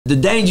The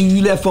danger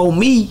you left on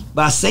me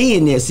by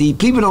saying that. See,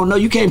 people don't know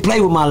you can't play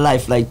with my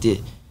life like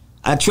that.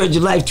 I treasure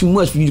life too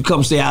much for you to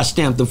come say I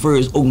stamped the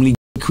first openly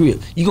gay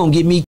crib. You gonna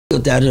get me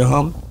killed out here,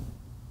 homie.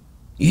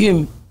 You hear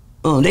me?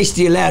 They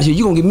still out here.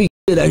 You gonna get me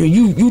killed out here.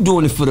 You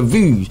doing it for the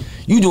views.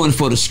 You doing it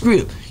for the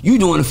script. You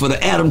doing it for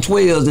the Adam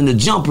 12s and the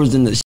jumpers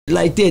and the shit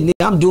like that. Nigga,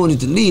 I'm doing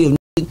it to live.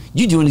 Nigga.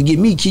 You doing it to get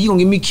me killed. You gonna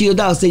get me killed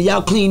out. Say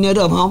y'all clean that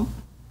up, homie.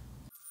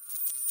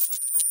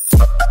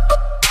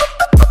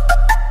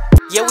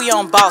 Yeah, we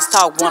on Boss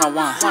Talk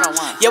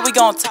 101. Yeah, we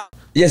gonna talk.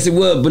 Yes, it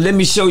was, but let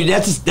me show you.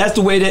 That's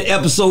the way that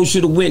episode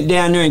should have went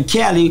down there in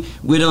Cali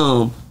with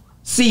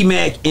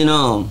C-Mac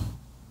and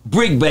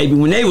Brick Baby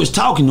when they was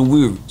talking to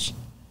Willrich.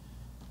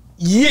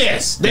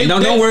 Yes.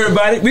 Don't worry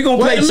about it. We gonna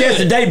play chess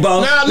today,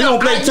 boss. We gonna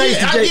play chess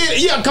today.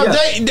 Yeah, cause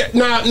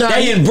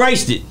they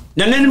embraced it.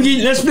 Now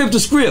let's flip the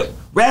script.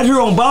 Right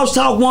here on Boss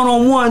Talk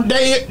 101.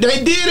 They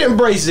did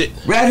embrace it.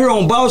 Right here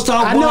on Boss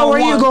Talk 101. I know where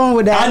you're going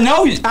with that. I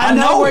know it. I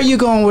know where you're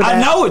going with that. I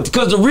know it,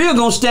 because the real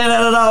gonna stand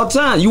out at all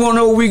times. You wanna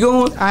know where we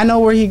going? I know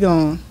where he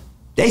going.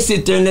 They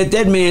sit there and let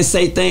that man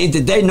say things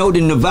that they know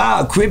didn't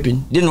involve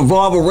cripping, didn't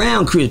revolve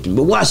around cripping.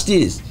 But watch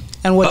this.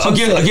 And what you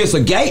said. Against a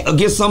gay,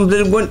 against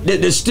something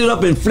that stood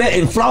up and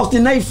flossed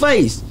in their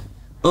face.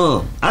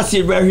 I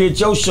sit right here at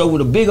your show with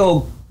a big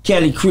old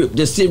Cali crip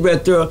that sit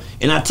right there,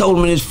 and I told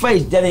him in his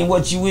face, that ain't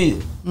what you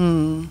is.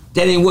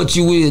 That ain't what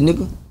you is,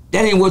 nigga.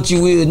 That ain't what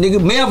you is,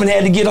 nigga. Melvin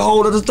had to get a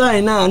hold of the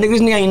thing. Nah, nigga,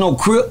 this nigga ain't no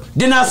crip.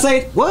 Didn't I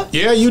say what?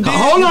 Yeah, you did.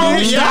 Hold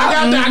on, stop.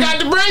 I got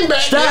the brain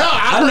back. Stop.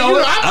 Yeah,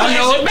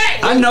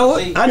 I know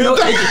it.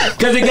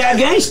 Because it got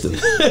gangster.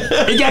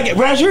 It got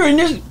right here in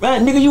this,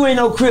 right, nigga, you ain't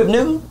no crip,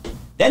 nigga.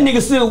 That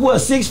nigga still what,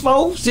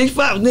 6'4",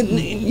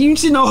 6'5"? You ain't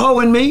see no hoe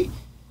in me.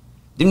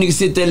 Them niggas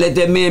sit there and let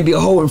that man be a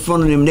hoe in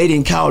front of them. They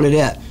didn't call it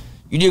out.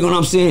 You dig what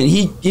I'm saying?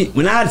 He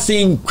when I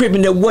seen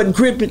crippin' that wasn't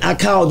crippin', I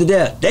called it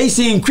out. They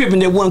seen crippin'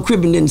 that wasn't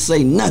crippin', didn't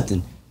say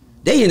nothing.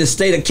 They in the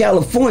state of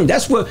California.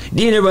 That's what,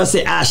 then everybody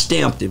say, I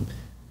stamped him.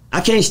 I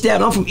can't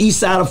stamp him. I'm from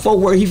east side of Fort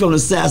Worth. He from the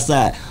south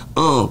side.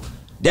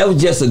 That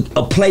was just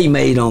a play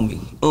made on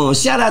me.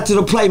 Shout out to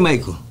the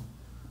playmaker.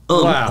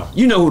 Wow.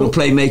 You know who the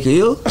playmaker is.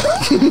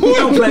 You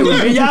don't play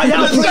with me. Y'all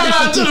play. Shout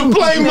out to the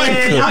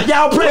playmaker.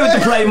 Y'all play with the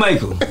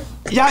playmaker.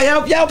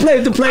 Y'all play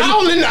with the playmaker.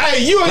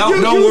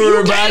 Don't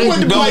worry about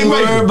it. Don't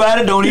worry about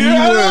it. Don't even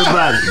worry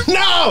about it.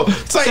 No.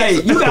 Say,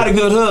 you got a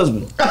good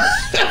husband.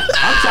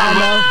 I'm talking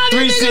about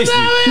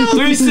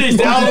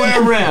 360 all the way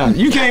around.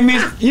 You can't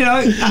miss, you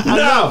know.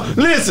 No,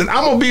 listen,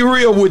 I'm gonna be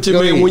real with you,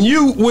 man. When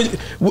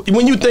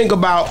you think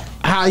about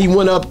how he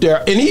went up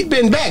there, and he's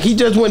been back. He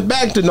just went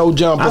back to No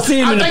Jumper. I seen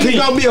him in the think he's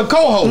gonna be a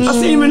co-host. I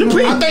seen him in the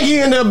peak. I think he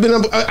ended up being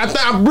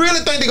I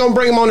really think they're gonna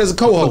bring him on as a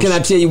co-host. Can I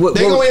tell you what?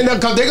 They're gonna end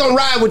up, because they're gonna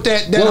ride with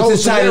that what whole was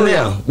his title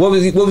scenario. now? What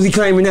was he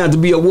claiming now to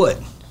be a what?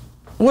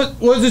 What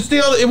was it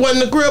still? It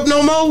wasn't a crib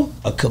no more?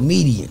 A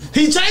comedian.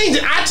 He changed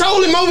it. I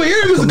told him over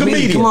here he was a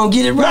comedian. Come on,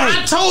 get it right.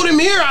 But I told him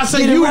here, I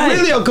said, you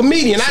really a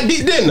comedian. I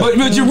didn't I?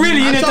 But you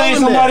really anything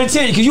somebody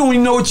tell you, because you don't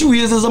even know what you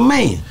is as a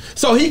man.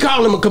 So he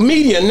called him a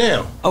comedian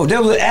now. Oh,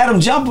 that was Adam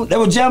Jumper. That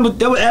was Adam.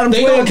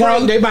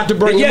 They about to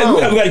bring him on.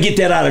 We got to get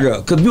that out of there.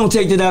 Because if you don't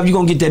take that out, you're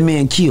going to get that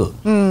man killed.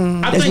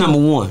 That's number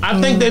one.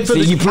 I think they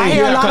I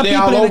hear a lot of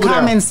people in the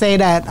comments say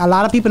that. A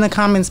lot of people in the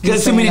comments be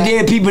There's too saying many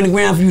dead people in the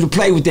ground for you to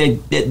play with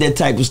that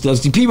type of stuff.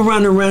 See, people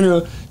running around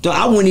here,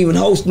 I wouldn't even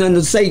host nothing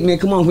to say, man,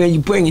 come on, man, you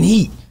bringing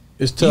heat.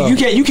 It's tough.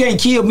 You can't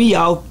kill me,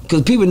 y'all,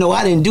 because people know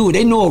I didn't do it.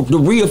 They know the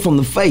real from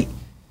the fake.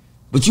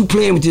 But you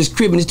playing with this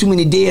crib, and there's too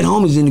many dead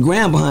homies in the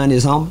ground behind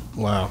this, homie.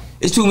 Wow.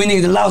 It's too many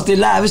niggas that lost their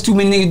lives. It's too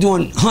many niggas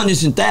doing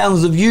hundreds and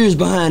thousands of years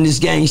behind this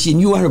gang shit.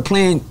 And you out here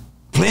playing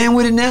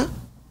with it now?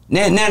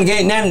 Now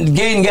the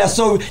game got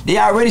so, they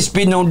already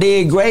spitting on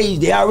dead graves.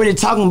 They already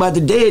talking about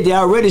the dead. They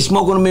already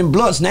smoking them in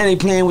blunts. Now they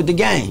playing with the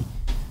game.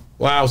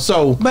 Wow,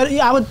 so. But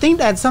I would think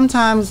that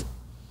sometimes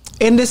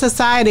in this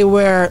society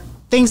where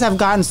things have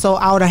gotten so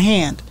out of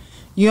hand,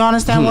 you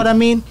understand what I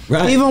mean?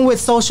 Right. Even with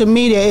social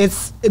media,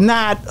 it's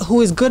not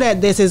who is good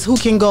at this, it's who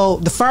can go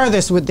the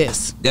furthest with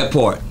this. That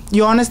part.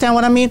 You understand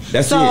what I mean?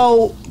 That's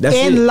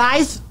it.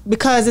 Life,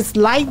 because it's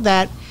like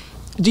that,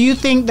 do you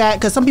think that,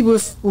 because some people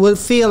would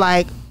feel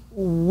like,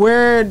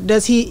 where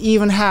does he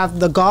even have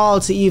the gall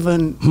to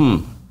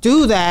even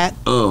do that?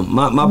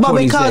 But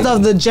because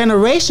of the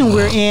generation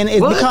we're in,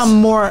 it's become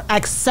more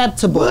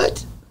acceptable.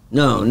 What?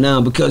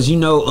 No, because you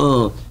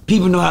know,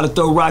 people know how to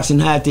throw rocks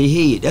and hide their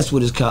head. That's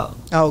what it's called.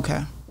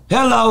 Okay.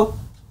 Hello.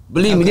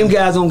 Believe me, them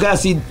guys don't got,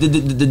 see,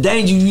 the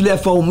danger you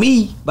left on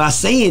me by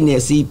saying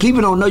that. See,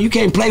 people don't know you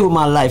can't play with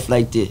my life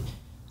like that.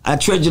 I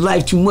treasure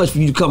life too much for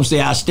you to come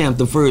say I stamped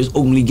the first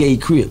openly gay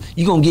crib.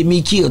 You gonna get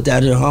me killed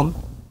out here, homie.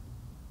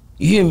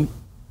 You hear me?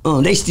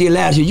 They still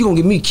out here. You gonna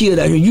get me killed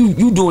out here.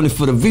 You doing it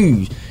for the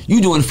views. You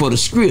doing it for the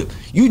script.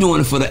 You doing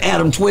it for the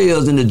Adam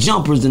 12s and the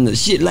jumpers and the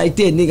shit like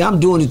that, nigga. I'm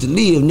doing it to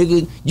live,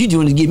 nigga. You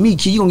doing it to get me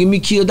killed. You gonna get me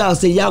killed out.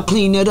 Say y'all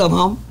clean that up,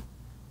 homie.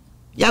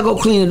 Y'all go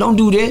clean it. Don't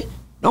do that.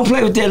 Don't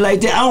play with that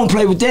like that. I don't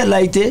play with that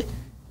like that.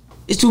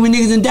 It's too many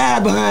niggas that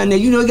died behind there.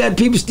 You know, got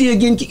people still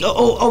getting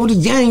over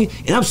the gang.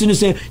 And I'm sitting there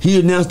saying, he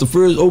announced the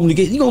first open the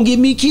gate. You gonna get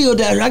me killed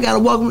out here. I gotta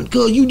walk with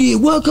cuz you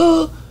did what,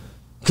 cuz?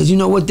 Cause you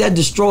know what? That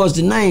destroys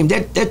the name.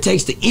 That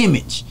takes the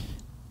image.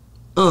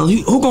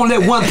 Who gonna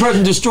let one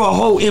person destroy a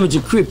whole image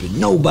of Crippin'?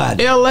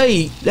 Nobody.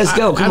 L.A. Let's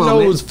go. Come on, I know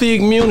man. it was Fig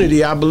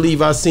Munity. I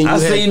believe I seen you.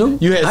 seen him.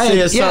 You had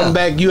said something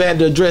back. You had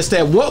to address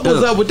that. What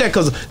was up with that?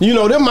 Because you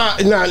know them.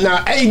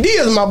 Now AD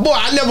is my boy.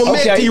 I never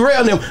met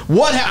T-Rail and them.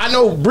 I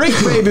know Brick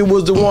Baby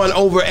was the one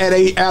over at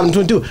Adam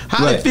 22.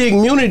 How did Fig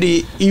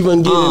Munity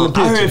even get in the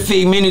picture? I heard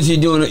Fig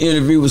Munity doing an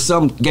interview with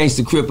some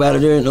gangster Crip out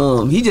of there,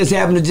 and he just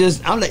happened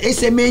to I'm like, they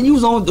said, man, you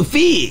was on the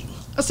Fig.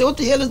 I said, what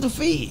the hell is the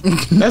Fig?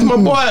 That's my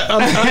boy.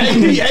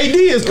 AD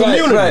is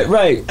community.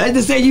 Right. I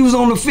just said you was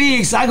on the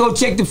Fig, so I go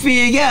check the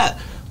Fig out.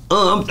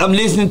 I'm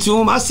listening to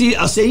him. I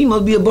said, he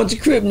must be a bunch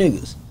of Crip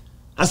niggas.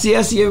 I see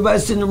everybody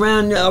sitting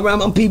around.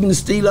 I'm peeping the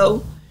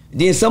stilo.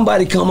 Then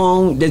somebody come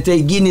on that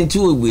they getting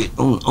into it with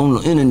on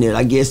the internet.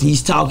 I guess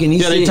he's talking.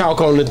 They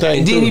talk on the thing.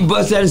 And then he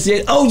busts out and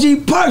said,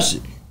 OG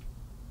Percy.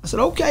 I said,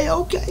 okay.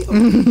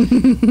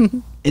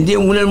 And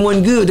then when it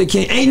wasn't good, they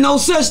can't. Ain't no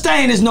such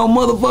thing as no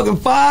motherfucking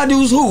Five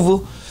Deuce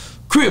Hoover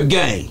Crip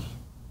gang.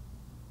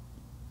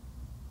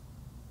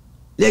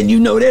 Letting you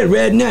know that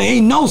right now.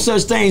 Ain't no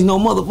such thing as no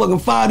motherfucking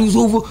Five Deuce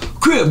Hoover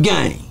Crip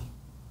gang.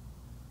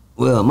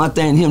 Well, my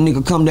thing, him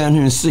nigga, come down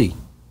here and see.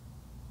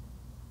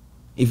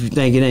 If you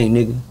think it ain't,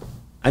 nigga.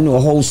 I know a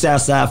whole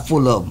South Side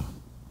full of them.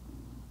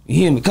 You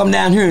hear me? Come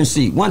down here and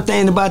see. One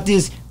thing about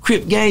this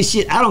Crip gang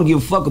shit, I don't give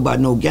a fuck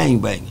about no gang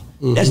banging.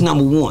 That's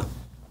number one.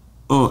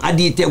 I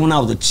did that when I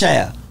was a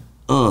child.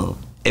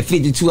 At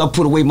 52, I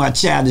put away my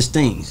childish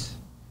things.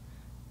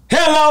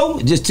 Hello!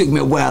 It just took me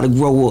a while to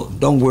grow up.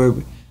 Don't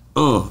worry.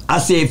 I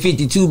said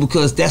 52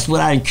 because that's what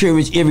I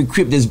encourage every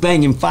Crip that's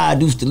banging Five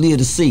Deuce to live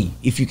to see,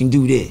 if you can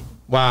do that.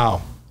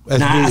 Wow.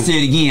 Now, I said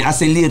it again. I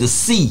say live to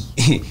see,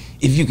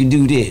 if you can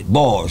do that.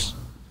 Bars.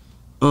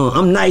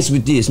 I'm nice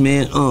with this,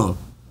 man.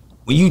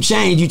 When you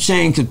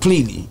change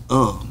completely.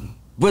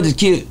 Brother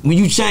Kid, when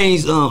you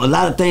change, a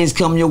lot of things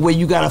come your way.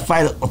 You gotta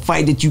fight a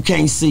fight that you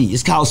can't see.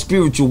 It's called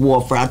spiritual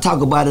warfare. I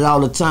talk about it all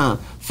the time.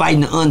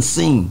 Fighting the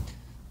unseen.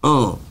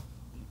 As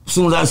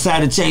soon as I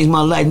decided to change my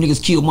life,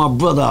 niggas killed my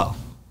brother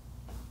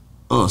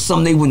off.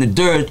 Something they wouldn't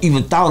have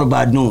even thought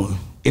about doing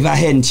if I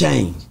hadn't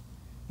changed.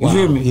 You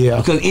hear me? Yeah.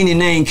 Because any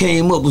name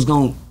came up was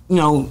gonna,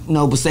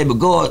 but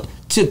God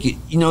took it.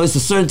 You know, it's a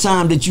certain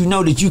time that you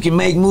know that you can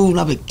make moves. And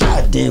I'm like,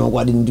 God damn,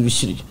 why didn't do this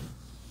shit?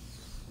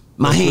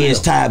 My hands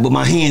tied, but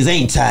my hands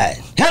ain't tied.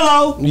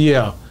 Hello?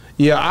 Yeah.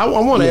 I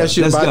want to ask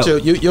you about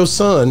your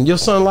son. Your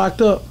son locked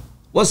up?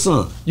 What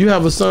son? You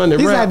have a son that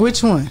He's rap. like,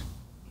 which one?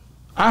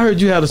 I heard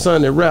you had a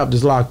son that rap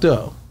that's locked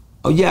up.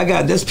 Oh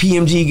yeah, that's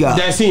PMG guy.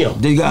 That's him.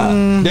 The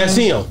guy. That's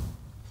him.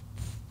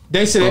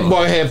 They said that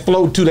boy had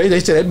flow too. They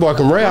said that boy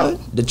can rap.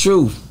 The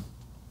truth.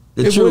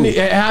 The truth.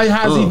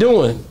 How's he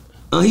doing?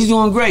 He's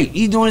doing great.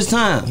 He's doing his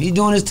time. He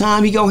got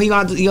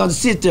to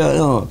sit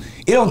there.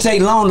 It don't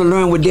take long to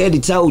learn what Daddy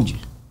told you.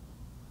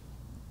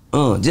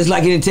 Just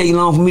like it didn't take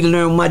long for me to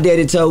learn what my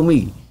daddy told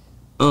me.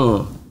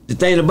 The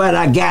thing about it,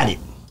 I got it.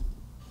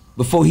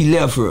 Before he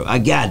left her, I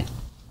got it.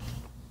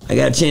 I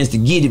got a chance to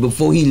get it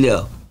before he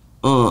left.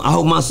 I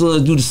hope my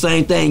sons do the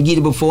same thing, get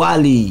it before I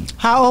leave.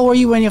 How old were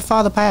you when your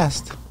father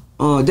passed?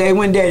 When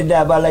Daddy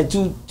died, about like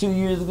 2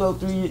 years ago,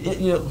 3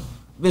 years,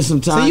 been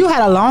some time. So you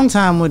had a long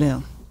time with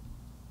him.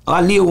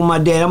 I live with my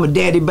dad. I'm a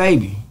daddy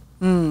baby.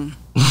 I'm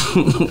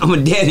a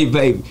daddy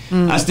baby.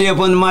 I stay up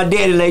under my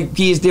daddy like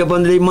kids stay up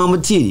under their mama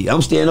titty.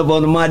 I'm staying up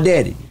under my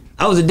daddy.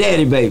 I was a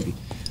daddy baby.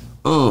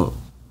 For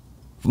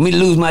me to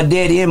lose my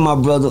daddy and my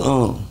brother,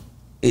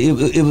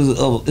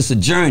 it's a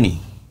journey.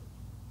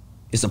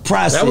 It's a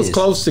process. That was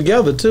close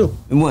together too.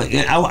 And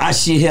I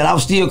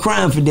was still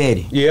crying for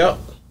daddy. Yeah.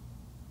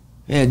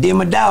 Yeah, then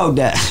my dog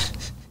died.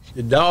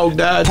 The dog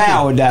died.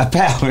 Power died.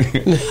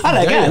 I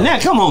like, God, now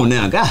come on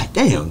now, God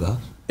damn, God.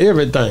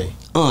 Everything.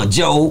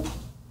 Job.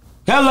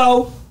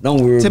 Hello.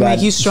 Don't worry about it. To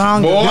make you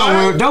stronger.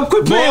 Boy, don't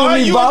quit playing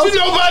with me, boss. What you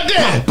know about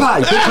that?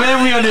 Boy, quit playing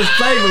with me on this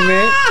paper,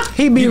 man.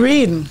 He be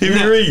reading. He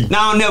be reading. No,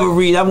 I'll never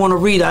read. I want to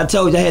read. I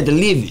told you I had to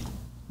live it.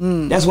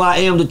 That's why I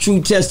am the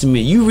true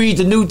testament. You read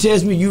the New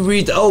Testament, you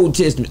read the Old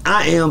Testament.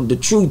 I am the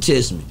true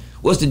testament.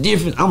 What's the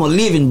difference? I'm a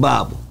living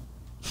Bible.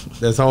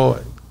 That's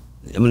hard.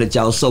 I'm gonna let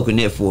y'all soak in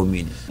that for a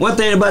minute. One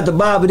thing about the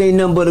Bible, there ain't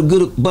nothing but a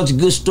bunch of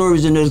good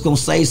stories in there that's gonna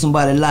save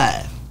somebody's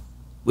life.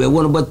 Well,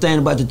 one other thing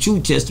about the True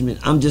Testament,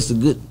 I'm just a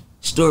good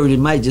story that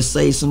might just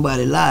save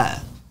somebody's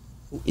life.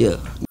 Yeah.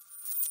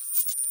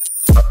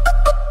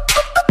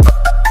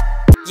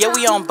 Yeah,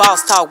 we on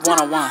Boss Talk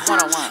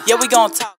 101. Yeah, we gonna talk.